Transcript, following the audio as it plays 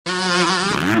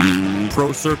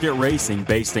Pro Circuit Racing,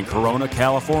 based in Corona,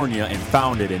 California, and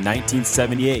founded in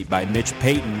 1978 by Mitch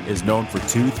Payton, is known for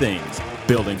two things: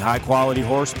 building high-quality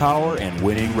horsepower and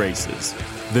winning races.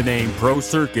 The name Pro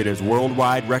Circuit is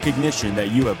worldwide recognition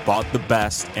that you have bought the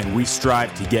best, and we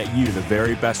strive to get you the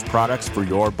very best products for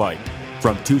your bike.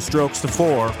 From 2 strokes to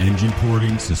 4, engine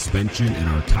porting, suspension, and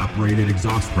our top-rated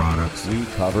exhaust products, we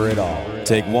cover it all.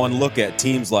 Take one look at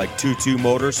teams like 22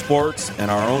 Motorsports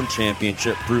and our own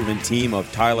championship-proven team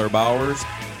of Tyler Bowers,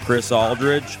 Chris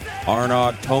Aldridge,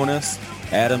 Arnaud Tonis,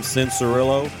 Adam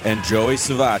Cincerillo, and Joey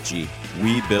Savacci.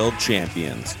 We build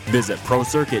champions. Visit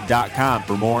ProCircuit.com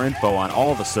for more info on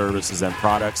all the services and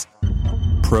products.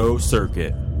 Pro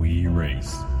Circuit. We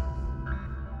race.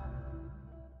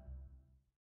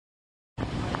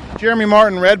 Jeremy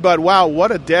Martin, Redbud, wow,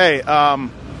 what a day.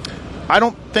 I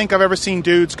don't think I've ever seen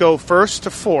dudes go first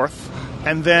to fourth,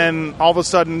 and then all of a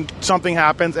sudden something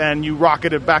happens and you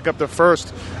rocketed back up to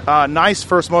first. Nice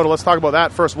first moto. Let's talk about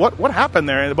that first. What happened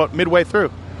there about midway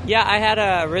through? Yeah, I had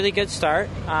a really good start.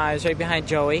 I was right behind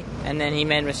Joey, and then he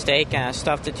made a mistake, and I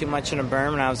stuffed it too much in a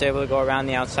berm, and I was able to go around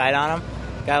the outside on him.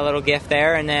 Got a little gift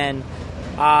there, and then,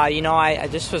 I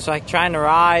just was like trying to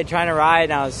ride,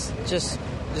 and I was just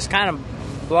kind of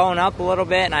blowing up a little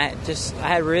bit, and I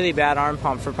had really bad arm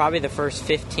pump for probably the first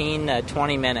 15 to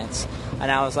 20 minutes. And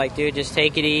I was like, dude, just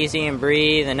take it easy and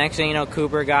breathe. The next thing you know,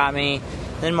 Cooper got me,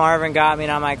 then Marvin got me,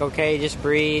 and I'm like, okay, just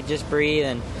breathe.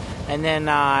 And then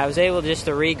I was able just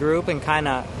to regroup and kind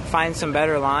of find some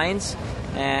better lines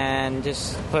and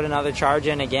just put another charge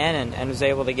in again and was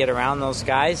able to get around those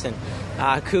guys. And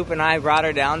Coop and I brought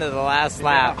her down to the last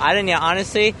lap.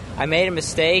 Honestly, I made a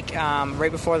mistake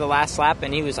right before the last lap,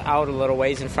 and he was out a little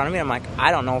ways in front of me. I'm like,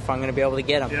 I don't know if I'm going to be able to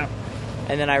get him. Yeah.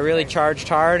 And then I really charged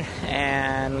hard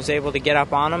and was able to get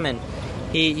up on him. And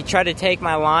he tried to take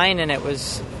my line, and it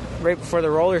was right before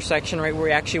the roller section, right where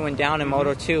he actually went down in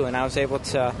Moto 2, and I was able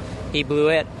to, he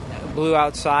blew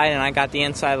outside, and I got the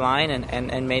inside line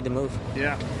and made the move.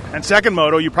 Yeah. And second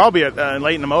moto, you probably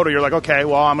late in the moto, you're like, okay,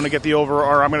 well, I'm going to get the over,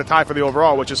 or I'm going to tie for the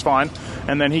overall, which is fine.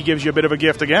 And then he gives you a bit of a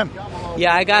gift again.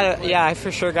 Yeah, I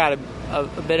for sure got a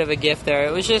bit of a gift there.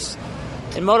 It was just,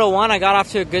 in Moto 1, I got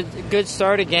off to a good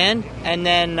start again, and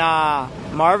then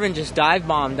Marvin just dive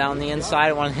bombed down the inside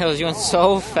of one of the hills. He went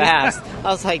so fast. I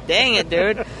was like, dang it,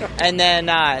 dude. And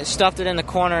then stuffed it in the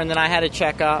corner, and then I had to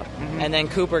check up. And then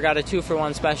Cooper got a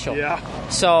 2-for-1 special. Yeah.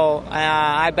 So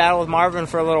I battled with Marvin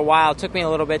for a little while. It took me a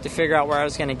little bit to figure out where I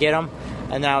was going to get him.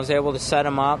 And then I was able to set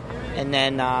him up. And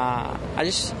then I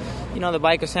just, the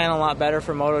bike was handling a lot better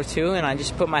for Moto 2, and I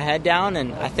just put my head down.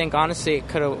 And I think, honestly, it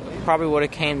probably would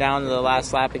have came down to the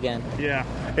last lap again. Yeah.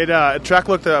 Track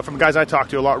looked, from the guys I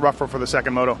talked to, a lot rougher for the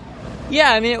second moto.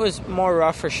 Yeah, it was more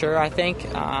rough for sure, I think.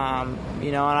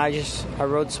 And I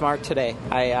rode smart today.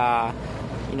 I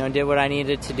did what I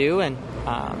needed to do, and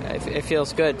it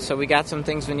feels good. So we got some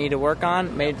things we need to work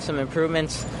on, made some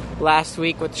improvements last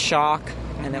week with the shock,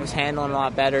 and it was handling a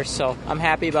lot better. So I'm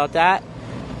happy about that.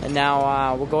 And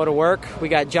now we'll go to work. We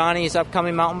got Johnny's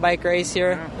upcoming mountain bike race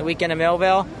here the weekend in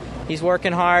Millville. He's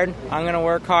working hard. I'm going to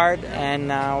work hard, and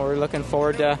we're looking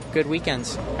forward to good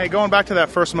weekends. Hey, going back to that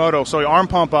first moto, so your arm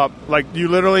pump up, like you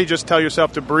literally just tell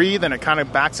yourself to breathe and it kind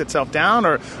of backs itself down,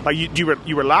 or like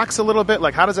you relax a little bit?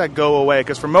 Like, how does that go away?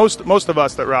 Because for most of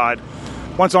us that ride,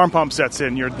 once arm pump sets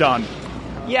in, you're done.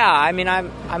 Yeah, I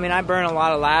burn a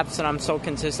lot of laps, and I'm so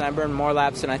consistent. I burn more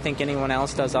laps than I think anyone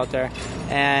else does out there.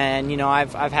 And,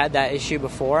 I've had that issue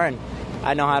before, and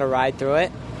I know how to ride through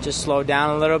it. Just slow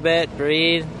down a little bit,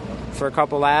 breathe for a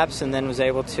couple laps, and then was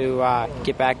able to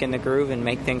get back in the groove and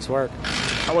make things work.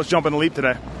 How was jumping the leap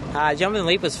today? Jumping the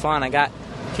leap was fun. I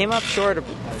came up short a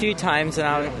few times, and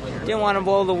I didn't want to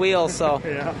blow the wheel. So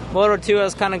yeah. Moto 2, I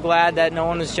was kind of glad that no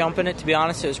one was jumping it. To be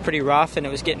honest, it was pretty rough, and it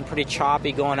was getting pretty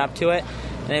choppy going up to it,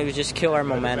 and it was just killer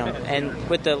momentum. And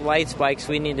with the lights bikes,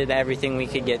 we needed everything we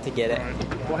could get to get it.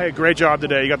 Well, hey, great job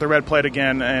today. You got the red plate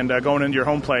again, and going into your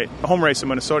home race in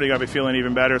Minnesota, you got to be feeling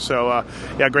even better. So,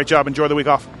 great job. Enjoy the week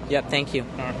off. Yep, thank you.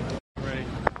 All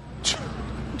right.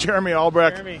 Jeremy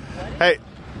Albrecht. Hey.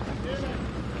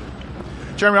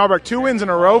 Jeremy Albrecht, 2 wins in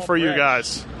a row for you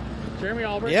guys. Jeremy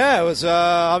Albrecht. Yeah, it was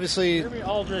obviously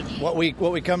what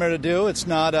we come here to do. It's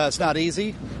not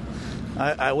easy.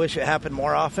 I wish it happened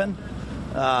more often.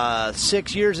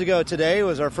 6 years ago today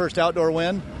was our first outdoor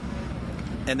win,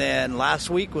 and then last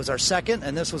week was our second,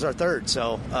 and this was our third.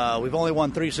 So we've only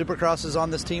won 3 Supercrosses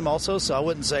on this team, also. So I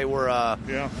wouldn't say we're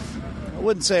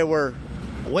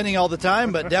winning all the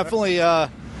time, but definitely.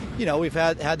 We've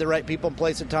had the right people in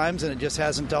place at times, and it just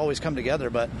hasn't always come together.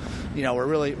 But, we're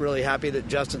really, really happy that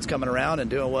Justin's coming around and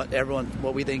doing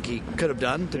what we think he could have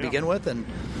done to begin with. And,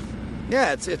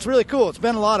 Yeah, it's really cool. It's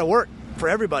been a lot of work for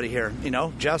everybody here.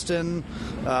 Justin,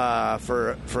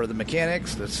 for the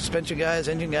mechanics, the suspension guys,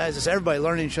 engine guys, it's everybody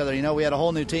learning each other. We had a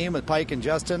whole new team with Pike and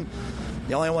Justin.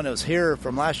 The only one that was here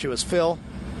from last year was Phil,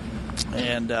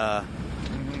 and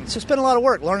it's just been a lot of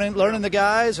work learning the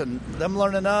guys and them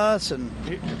learning us. And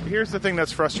here's the thing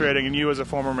that's frustrating, and you as a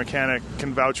former mechanic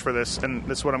can vouch for this, and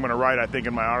this is what I'm going to write, I think,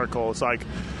 in my article. It's like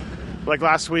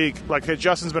last week,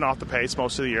 Justin's been off the pace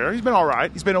most of the year. He's been all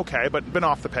right. He's been okay, but been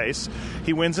off the pace.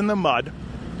 He wins in the mud,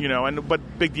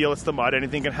 but big deal, it's the mud.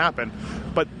 Anything can happen.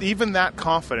 But even that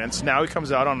confidence, now he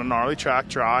comes out on a gnarly track,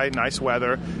 dry, nice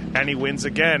weather, and he wins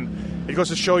again. It goes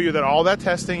to show you that all that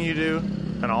testing you do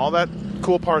and all that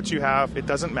cool parts you have, it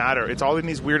doesn't matter. It's all in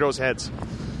these weirdos' heads.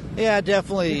 Yeah,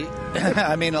 definitely.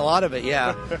 I mean, a lot of it,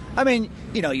 yeah. I mean,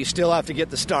 you still have to get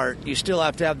the start. You still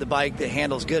have to have the bike that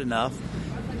handles good enough.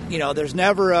 There's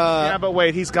never yeah, but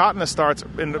wait, he's gotten the starts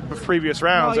in the previous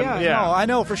rounds. No, no, I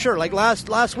know for sure. Like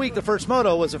last week, the first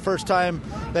moto was the first time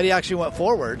that he actually went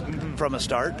forward from a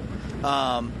start.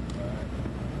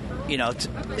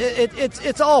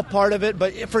 It's all part of it,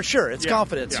 but for sure, it's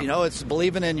confidence. Yeah. It's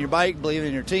believing in your bike, believing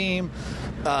in your team,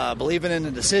 believing in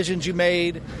the decisions you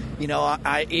made.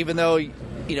 I even though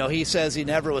he says he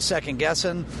never was second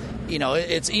guessing.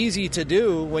 It's easy to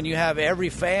do when you have every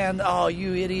fan, oh,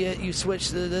 you idiot, you switched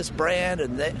to this brand,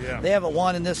 and they haven't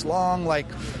won in this long.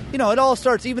 It all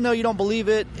starts, even though you don't believe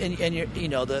it, and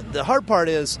the hard part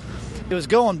is it was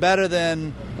going better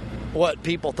than what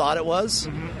people thought it was.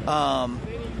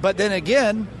 But then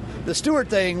again, the Stewart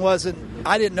thing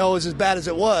I didn't know it was as bad as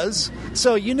it was.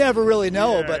 So you never really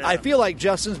know. But I feel like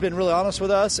Justin's been really honest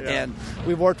with us, and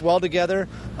we've worked well together.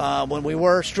 When we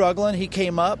were struggling, he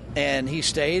came up and he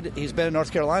stayed. He's been in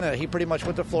North Carolina. He pretty much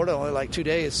went to Florida only 2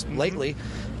 days lately.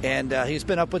 And he's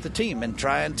been up with the team and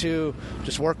trying to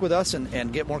just work with us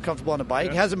and get more comfortable on the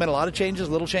bike. It hasn't been a lot of changes,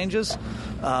 little changes.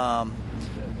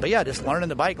 But yeah, just learning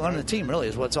the bike, learning the team really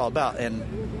is what it's all about. And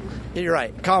you're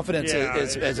right, confidence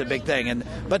is a big thing.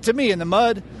 But to me, in the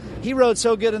mud, he rode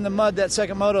so good in the mud that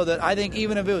second moto that I think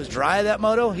even if it was dry that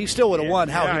moto, he still would have won.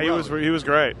 He was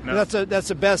great. No. That's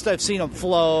the best I've seen him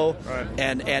flow, right.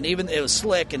 and even it was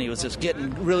slick, and he was just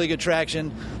getting really good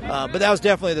traction. But that was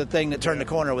definitely the thing that turned the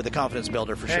corner with the confidence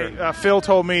builder for sure. Phil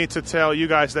told me to tell you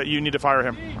guys that you need to fire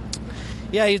him.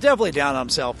 Yeah, he's definitely down on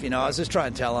himself. I was just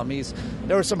trying to tell him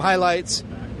there were some highlights.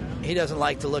 He doesn't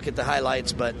like to look at the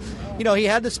highlights, but he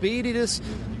had the speed.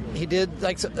 He did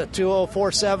like a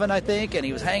 2:04.7, I think, and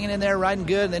he was hanging in there riding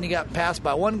good, and then he got passed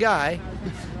by one guy,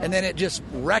 and then it just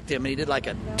wrecked him, and he did like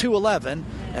a 2:11,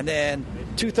 and then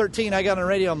 2:13. I got on the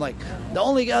radio, I'm like, the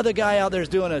only other guy out there is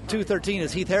doing a 2:13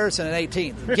 is Heath Harrison at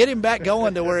 18th. Get him back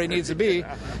going to where he needs to be.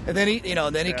 And then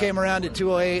he came around to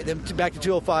 2:08, then back to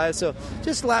 2:05. So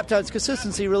just lap times,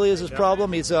 consistency really is his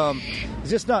problem. He's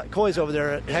just not, Coy's over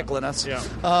there heckling us.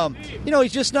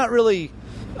 He's just not really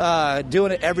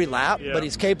doing it every lap, but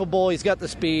he's capable. He's got the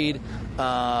speed.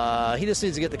 He just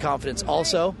needs to get the confidence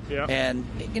also. And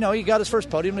he got his first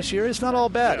podium this year. It's not all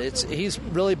bad. He's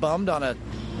really bummed on a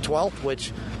 12th,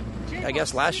 which I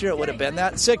guess last year it would have been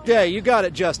that. Sick day. You got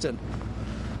it, Justin.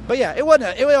 But yeah, it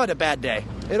wasn't a bad day.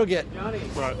 He'll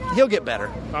get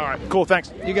better. All right, cool.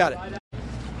 Thanks. You got it.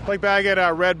 Blake Baggett,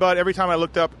 Redbud. Every time I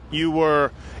looked up, you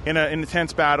were in an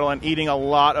intense battle and eating a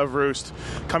lot of roost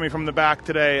coming from the back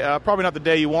today. Probably not the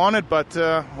day you wanted, but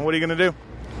what are you going to do?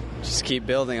 Just keep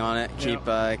building on it.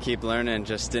 Keep learning.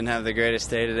 Just didn't have the greatest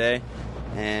day today,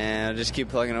 and I'll just keep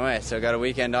plugging away. So got a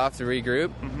weekend off to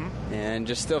regroup, and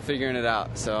just still figuring it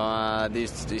out. So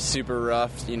these super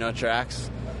rough,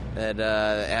 tracks that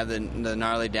have the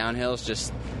gnarly downhills.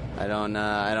 Just I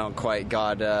don't quite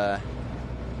got.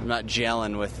 I'm not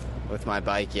gelling with my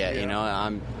bike yet.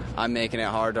 I'm making it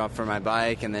hard for my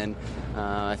bike, and then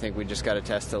I think we just got to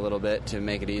test a little bit to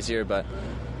make it easier. But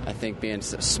I think being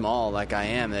small like I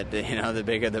am, that the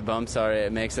bigger the bumps are,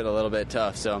 it makes it a little bit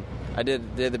tough. So I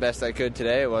did the best I could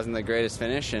today. It wasn't the greatest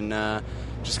finish, and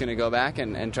just going to go back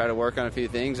and try to work on a few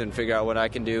things and figure out what I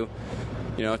can do,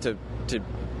 to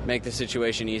make the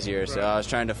situation easier. So I was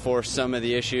trying to force some of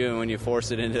the issue, and when you force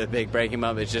it into a big breaking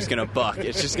bump, it's just going to buck.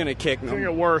 It's just going to kick them. It's going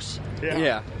to get worse.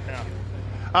 Yeah.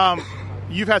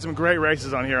 You've had some great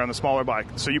races on here on the smaller bike,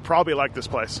 so you probably like this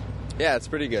place. Yeah, it's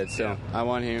pretty good. So I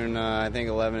won here in, I think,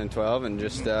 11 and 12, and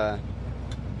just haven't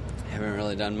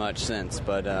really done much since.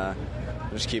 But we'll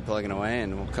just keep plugging away,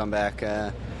 and we'll come back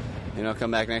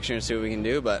next year and see what we can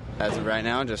do. But as of right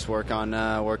now, just work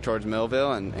towards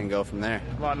Millville and go from there.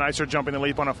 A lot nicer jumping the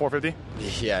leap on a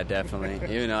 450? Yeah,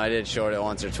 definitely. Even though I did short it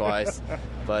once or twice.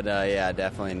 But, yeah,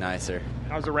 definitely nicer.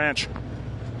 How's the ranch?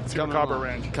 It's coming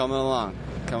along.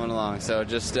 Coming along. So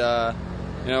just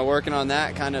working on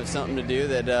that, kind of something to do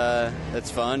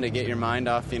that's fun to get your mind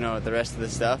off, the rest of the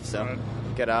stuff. So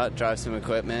get out, drive some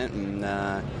equipment, and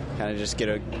kind of just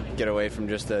get away from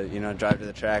just the, drive to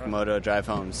the track, moto, drive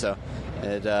home. So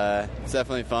it's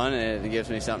definitely fun, and it gives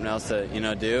me something else to,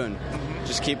 do, and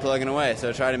just keep plugging away.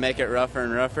 So try to make it rougher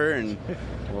and rougher, and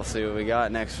we'll see what we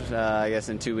got next, I guess,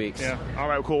 in 2 weeks. Yeah. All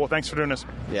right, cool. Well, thanks for doing this.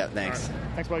 Yeah, thanks. Right.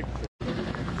 Thanks, buddy.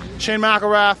 Shane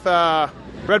McElrath,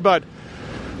 Redbud.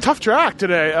 Tough track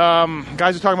today.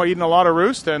 Guys are talking about eating a lot of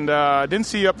roost, and didn't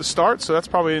see you up the start, so that's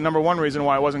probably the number one reason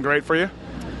why it wasn't great for you.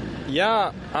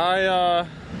 Yeah,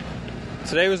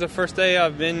 today was the first day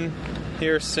I've been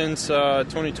here since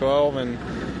 2012,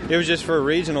 and it was just for a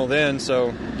regional then,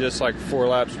 so just like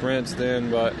 4-lap sprints then,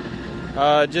 but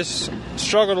just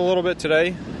struggled a little bit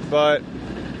today, but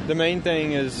the main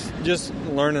thing is just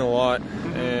learning a lot,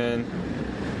 and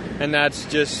that's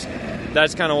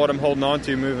kind of what I'm holding on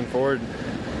to moving forward.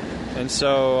 And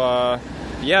so,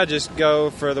 just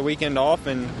go for the weekend off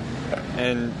and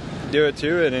do it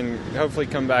to it, and hopefully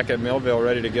come back at Millville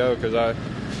ready to go, because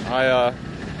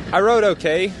I rode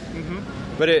okay,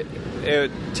 but it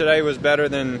today was better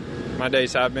than my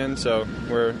days have been, so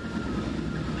we're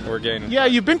gaining. Yeah,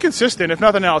 you've been consistent, if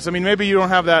nothing else. I mean, maybe you don't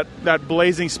have that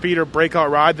blazing speed or breakout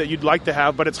ride that you'd like to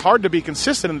have, but it's hard to be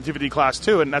consistent in the 250 class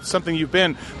too, and that's something you've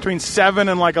been between 7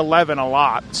 and 11 a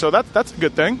lot. So that's a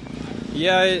good thing.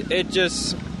 Yeah, it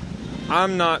just,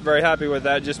 I'm not very happy with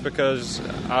that, just because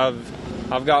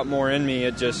I've got more in me.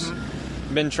 It just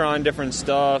been trying different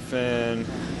stuff, and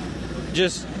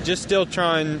just still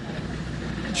trying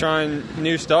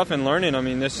new stuff and learning. I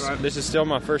mean, this is still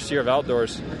my first year of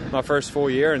outdoors, my first full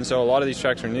year, and so a lot of these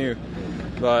tracks are new.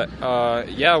 But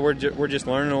we're just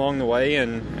learning along the way,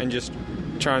 and just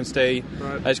trying to stay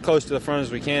as close to the front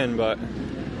as we can. But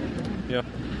yeah.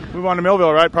 Move on to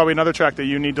Millville, right? Probably another track that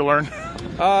you need to learn.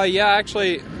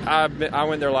 Actually, I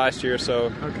went there last year, so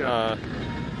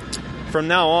from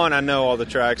now on I know all the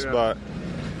tracks, but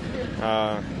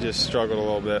just struggled a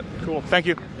little bit. Cool. Thank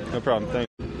you. No problem. Thank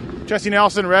you. Jesse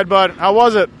Nelson, Redbud. How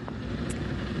was it?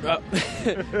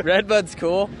 Redbud's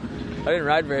cool. I didn't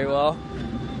ride very well.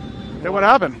 Hey, what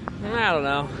happened? I don't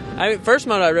know. First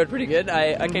moto I rode pretty good.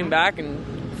 I came back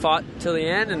and fought till the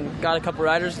end and got a couple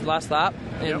riders the last lap.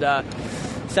 And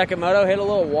second moto hit a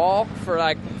little wall for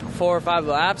like 4 or 5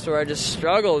 laps where I just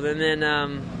struggled, and then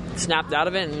snapped out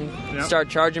of it and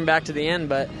started charging back to the end,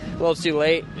 but a little too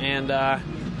late, and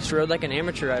just rode like an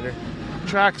amateur rider.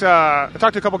 I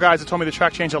talked to a couple guys that told me the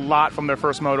track changed a lot from their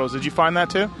first motos. Did you find that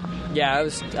too? Yeah, I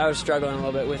was struggling a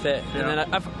little bit with it, and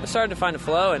then I started to find a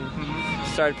flow and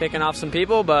started picking off some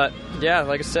people, but yeah,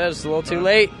 like I said, it's a little too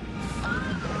late.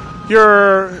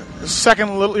 Your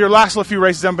last few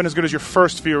races haven't been as good as your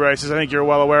first few races. I think you're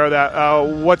well aware of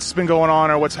that. What's been going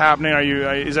on, or what's happening?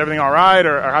 Is everything all right,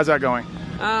 or how's that going?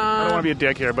 I don't want to be a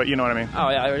dick here, but you know what I mean. Oh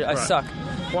yeah, I suck.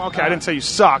 Well, okay, I didn't say you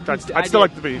sucked. I'd still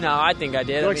like to be. No, I think I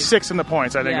did. You're like 6 in the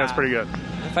points. I think that's pretty good.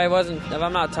 If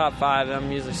I'm not top 5,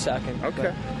 I'm usually second.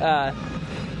 Okay. But,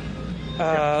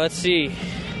 let's see.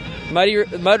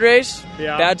 Mud race.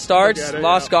 Yeah, bad starts.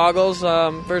 Lost goggles.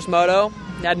 First moto.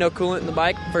 Had no coolant in the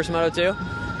bike. First moto too.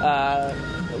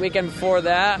 The weekend before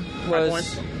that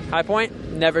was High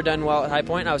Point. Never done well at High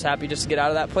Point. I was happy just to get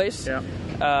out of that place.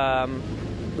 Yeah.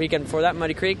 Weekend before that,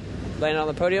 Muddy Creek. Landed on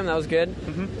the podium. That was good.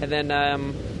 And then,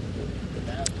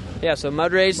 so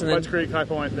mud race. And Muddy then Creek, High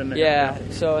Point.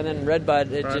 Then so and then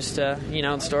Redbud. It just,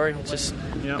 the story. It's just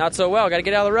not so well. Got to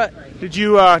get out of the rut. Did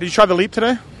you try the leap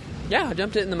today? Yeah, I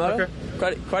jumped it in the moto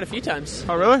quite a few times.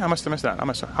 Oh, really? I must have missed that.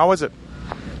 How was it?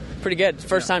 Pretty good.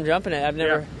 First time jumping it. I've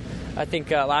never. I think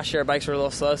last year our bikes were a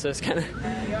little slow, so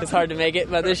it's hard to make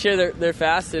it. But this year they're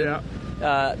fast, and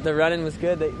the running was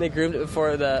good. They groomed it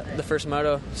before the first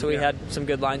moto, so we had some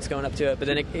good lines going up to it. But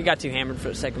then it got too hammered for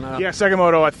the second moto. Yeah, second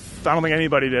moto. I don't think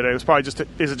anybody did it. It was probably just.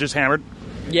 Is it just hammered?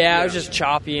 Yeah, it was just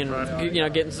choppy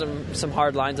and getting some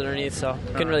hard lines underneath, so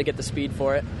couldn't really get the speed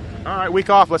for it. All right,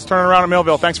 week off. Let's turn it around at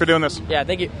Millville. Thanks for doing this. Yeah,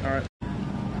 thank you. All right.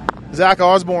 Zach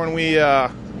Osborne,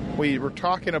 we were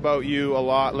talking about you a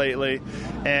lot lately,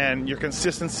 and your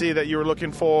consistency that you were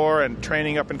looking for, and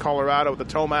training up in Colorado with the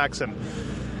Tomacs, and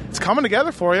it's coming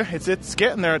together for you. It's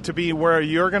getting there to be where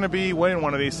you're going to be winning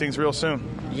one of these things real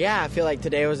soon. Yeah, I feel like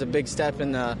today was a big step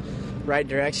in the right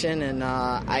direction, and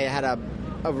I had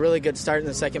a really good start in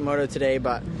the second moto today,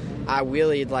 but I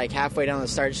wheelied like halfway down the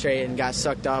start straight and got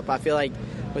sucked up. I feel like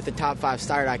with the top 5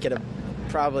 start, I could have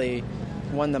probably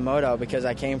won the moto because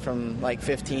I came from like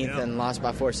 15th and lost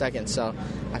by 4 seconds. So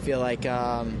I feel like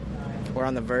we're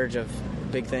on the verge of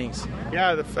big things.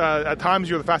 Yeah, at times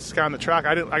you were the fastest guy on the track.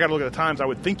 I got to look at the times. I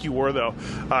would think you were, though.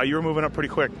 You were moving up pretty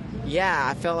quick. Yeah,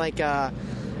 I felt like I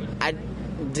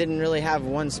didn't really have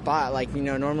one spot. Like,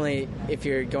 normally if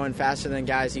you're going faster than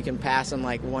guys, you can pass them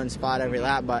like one spot every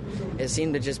lap, but it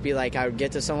seemed to just be like I would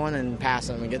get to someone and pass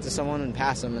them and get to someone and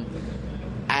pass them. And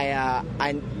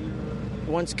I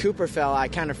once Cooper fell, I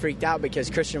kind of freaked out because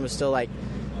Christian was still like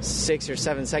 6 or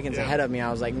 7 seconds ahead of me.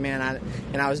 I was like, man,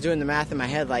 I was doing the math in my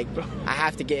head, like I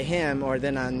have to get him or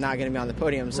then I'm not going to be on the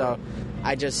podium. So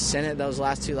I just sent it those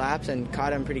last 2 laps and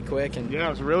caught him pretty quick. And yeah, it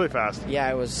was really fast. Yeah,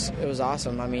 it was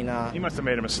awesome. I mean, he must have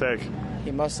made a mistake.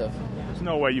 He must have. There's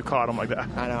no way you caught him like that.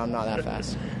 I know, I'm not that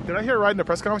fast. Did I hear right in the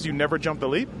press conference you never jumped the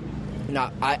leap?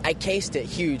 No, I cased it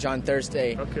huge on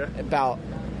Thursday. Okay. About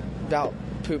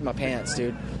pooped my pants,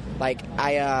 dude. Like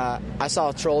I saw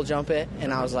a troll jump it,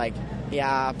 and I was like,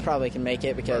 yeah, I probably can make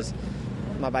it because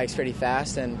my bike's pretty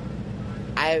fast. And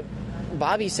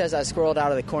Bobby says I squirreled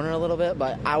out of the corner a little bit,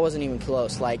 but I wasn't even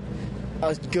close. Like I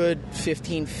was good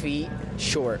 15 feet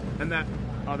short. And that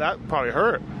probably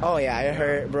hurt. Oh yeah, it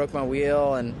hurt. Broke my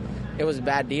wheel, and it was a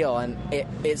bad deal. And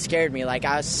it scared me. Like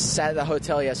I sat at the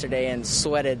hotel yesterday and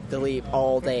sweated the leap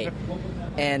all day,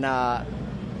 and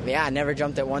yeah, I never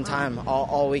jumped it one time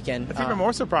all weekend. It's even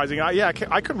more surprising. I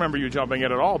couldn't remember you jumping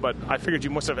it at all, but I figured you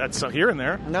must have had some here and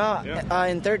there. No,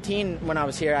 in 13 when I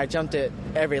was here, I jumped it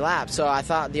every lap. So I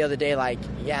thought the other day, like,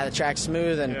 yeah, the track's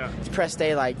smooth and it's press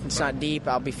day, like, it's not deep,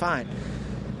 I'll be fine.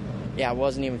 Yeah, it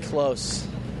wasn't even close.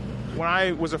 When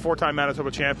I was a 4-time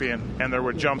Manitoba champion and there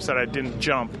were jumps that I didn't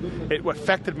jump, it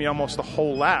affected me almost the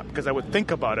whole lap because I would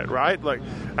think about it, right? Like,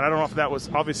 and I don't know if that was,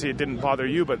 obviously it didn't bother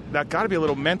you, but that got to be a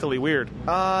little mentally weird.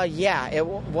 Yeah, it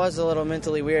was a little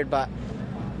mentally weird, but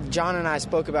John and I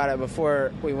spoke about it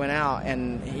before we went out,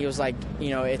 and he was like,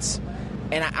 it's,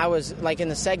 and I was like in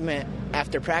the segment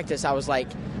after practice, I was like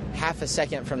half a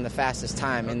second from the fastest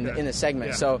time in the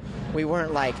segment. So we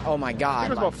weren't like, oh my God. I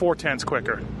think it was about 4/10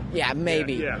 quicker. Yeah,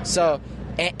 maybe. Yeah. So,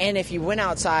 and if you went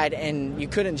outside and you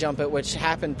couldn't jump it, which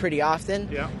happened pretty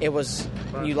often, it was,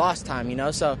 you lost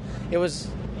time, So it was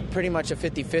pretty much a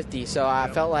 50-50. So I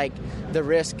felt like the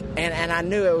risk, and I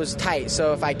knew it was tight.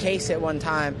 So if I case it one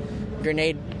time,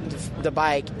 grenade the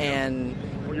bike and...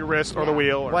 Or your wrist or the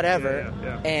wheel. Or whatever.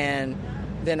 And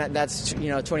then that's,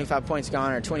 25 points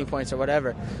gone or 20 points or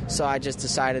whatever. So I just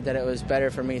decided that it was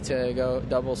better for me to go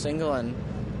double single, and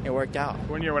it worked out.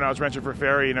 One year when I was wrenching for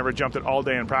Ferry, you never jumped it all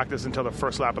day in practice until the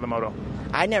first lap of the moto.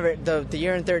 I never, the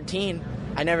year in 13,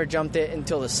 I never jumped it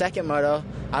until the second moto.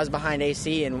 I was behind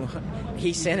AC, and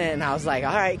he sent it, and I was like,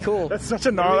 all right, cool. That's such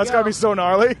a gnarly, that's got to be so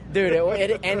gnarly. Dude,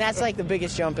 and that's like the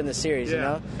biggest jump in the series,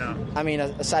 Yeah. I mean,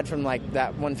 aside from like that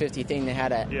 150 thing they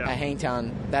had at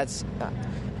Hangtown, that's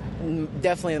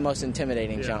definitely the most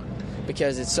intimidating jump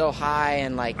because it's so high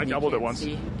and like... I doubled it once.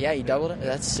 Yeah, you doubled it?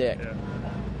 That's sick. Yeah.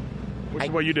 Which is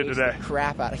what you did today.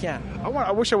 Crap out of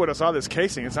I wish I would have saw this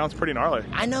casing. It sounds pretty gnarly.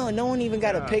 I know. No one even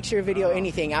got a picture, video,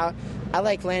 anything. I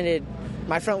like landed.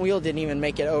 My front wheel didn't even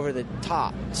make it over the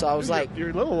top. So I was you're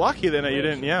a little lucky then that you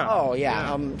didn't. Yeah. Oh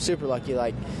yeah, I'm super lucky.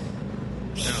 Like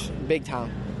big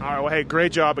time. All right. Well, hey,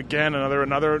 great job again.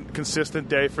 Another consistent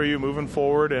day for you moving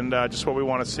forward, and just what we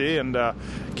want to see. And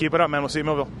keep it up, man. We'll see you in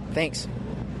Millville. Thanks.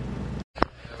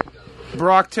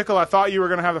 Brock Tickle, I thought you were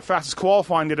going to have the fastest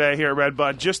qualifying today here at Red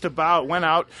Bud. Just about went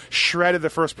out, shredded the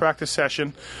first practice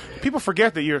session. People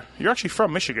forget that you're actually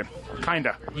from Michigan,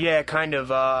 kinda. Yeah, kind of.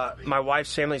 My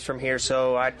wife's family's from here,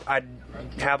 so I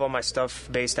have all my stuff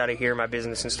based out of here, my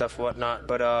business and stuff, whatnot.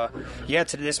 But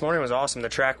this morning was awesome. The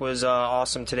track was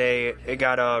awesome today. It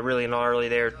got really gnarly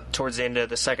there towards the end of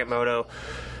the second moto.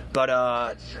 But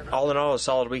all in all, a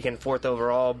solid weekend, 4th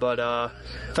overall. But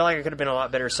felt like I could have been a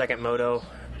lot better second moto.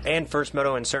 And first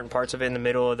moto in certain parts of it. In the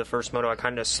middle of the first moto, I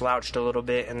kind of slouched a little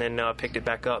bit and then picked it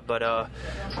back up. But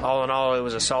all in all, it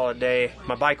was a solid day.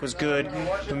 My bike was good.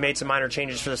 We made some minor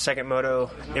changes for the second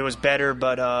moto. It was better,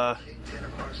 but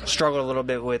struggled a little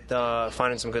bit with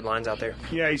finding some good lines out there.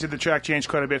 Yeah, you said the track changed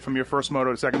quite a bit from your first moto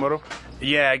to second moto?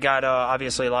 Yeah, it got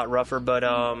obviously a lot rougher, but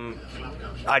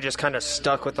I just kind of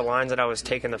stuck with the lines that I was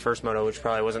taking the first moto, which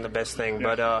probably wasn't the best thing.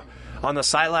 Yeah. But on the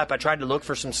side lap, I tried to look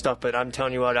for some stuff, but I'm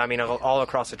telling you what, I mean, all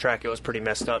across the track, it was pretty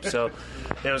messed up. So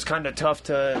it was kind of tough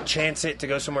to chance it to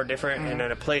go somewhere different and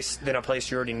in a place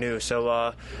you already knew. So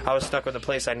I was stuck with a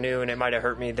place I knew, and it might have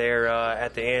hurt me there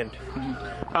at the end.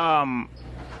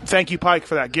 Thank you, Pike,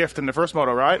 for that gift in the first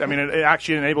moto, right? I mean, it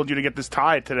actually enabled you to get this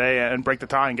tie today and break the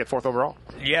tie and get 4th overall.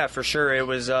 Yeah, for sure. It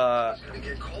was...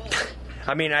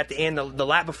 I mean, at the end, the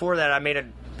lap before that, I made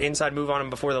inside move on him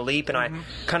before the leap, and I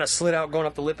kind of slid out going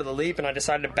up the lip of the leap, and I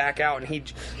decided to back out, and he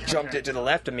jumped it to the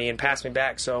left of me and passed me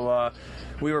back. So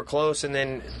we were close, and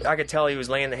then I could tell he was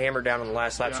laying the hammer down on the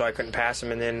last lap, so I couldn't pass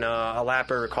him, and then a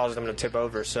lapper caused him to tip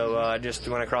over. So I just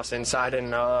went across the inside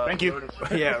and thank you.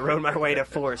 rode my way to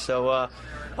 4th. So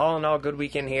all in all, good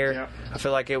weekend here. Yeah. I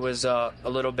feel like it was a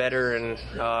little better, and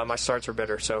my starts were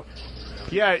better. So.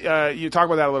 Yeah, you talk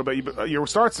about that a little bit. Your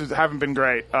starts haven't been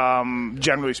great,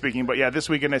 generally speaking. But, yeah, this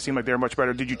weekend they seem like they're much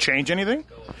better. Did you change anything?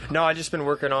 No, I've just been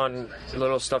working on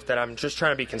little stuff that I'm just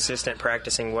trying to be consistent,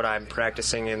 practicing what I'm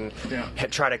practicing, and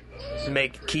try to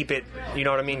keep it, you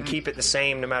know what I mean, keep it the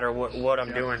same no matter what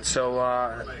I'm doing. So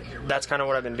that's kind of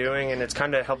what I've been doing, and it's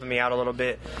kind of helping me out a little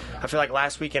bit. I feel like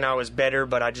last weekend I was better,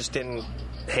 but I just didn't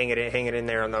hang it in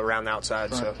there around the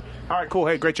outside. So. All right, cool.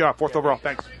 Hey, great job. 4th overall.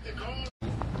 Thanks.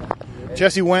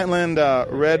 Jesse Wentland,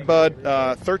 Redbud,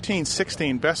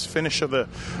 13-16, best finish of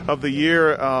the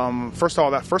year. First of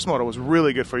all, that first moto was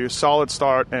really good for you. Solid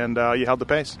start, and you held the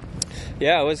pace.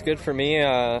 Yeah, it was good for me.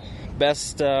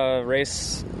 Best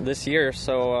race this year,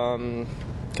 so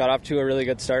got off to a really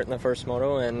good start in the first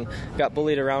moto and got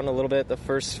bullied around a little bit the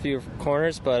first few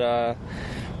corners, but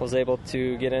was able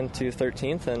to get into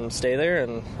 13th and stay there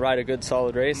and ride a good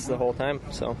solid race the whole time,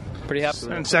 so pretty happy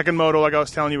with it. And second moto, like I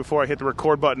was telling you before I hit the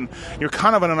record button, you're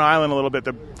kind of on an island a little bit.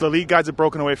 The lead guys have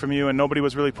broken away from you and nobody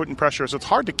was really putting pressure, so it's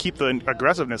hard to keep the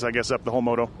aggressiveness, I guess, up the whole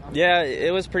moto. Yeah,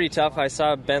 it was pretty tough. I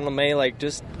saw Ben LeMay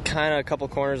just kind of a couple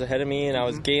corners ahead of me, and I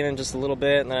was gaining just a little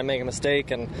bit, and then I make a mistake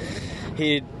and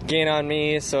he'd gain on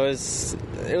me, so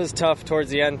it was tough towards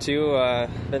the end too.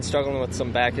 Been struggling with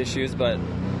some back issues, but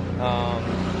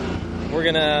we're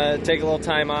going to take a little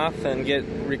time off and get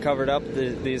recovered up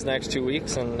these next 2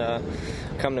 weeks and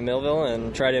come to Millville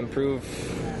and try to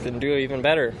improve and do even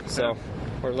better. So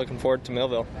we're looking forward to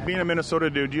Millville. Being a Minnesota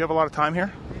dude, do you have a lot of time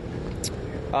here?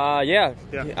 Yeah.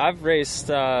 I've raced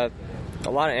a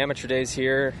lot of amateur days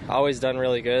here. Always done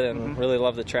really good and really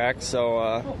love the track.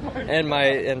 So,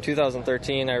 in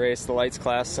 2013, I raced the lights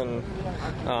class and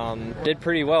did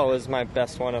pretty well. It was my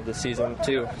best one of the season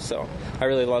too. So, I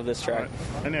really love this track.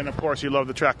 And then, of course, you love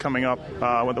the track coming up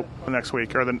the next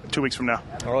week or 2 weeks from now.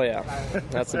 Oh yeah,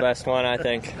 that's the best one, I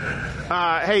think.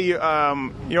 Hey,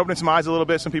 you're opening some eyes a little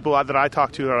bit. Some people that I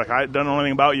talk to are like, I don't know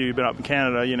anything about you. You've been up in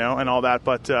Canada, and all that.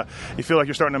 But you feel like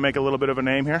you're starting to make a little bit of a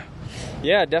name here?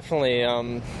 Yeah, definitely.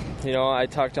 I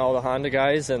talked to all the Honda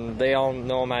guys, and they all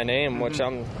know my name, which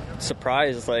I'm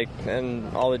surprised.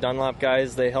 And all the Dunlop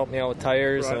guys, they help me out with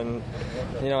tires, and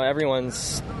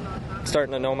everyone's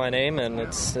starting to know my name, and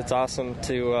it's awesome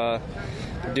to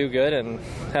do good and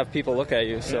have people look at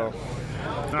you. So,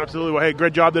 absolutely. Well, hey,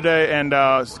 great job today, and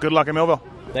good luck in Millville.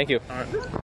 Thank you. All right.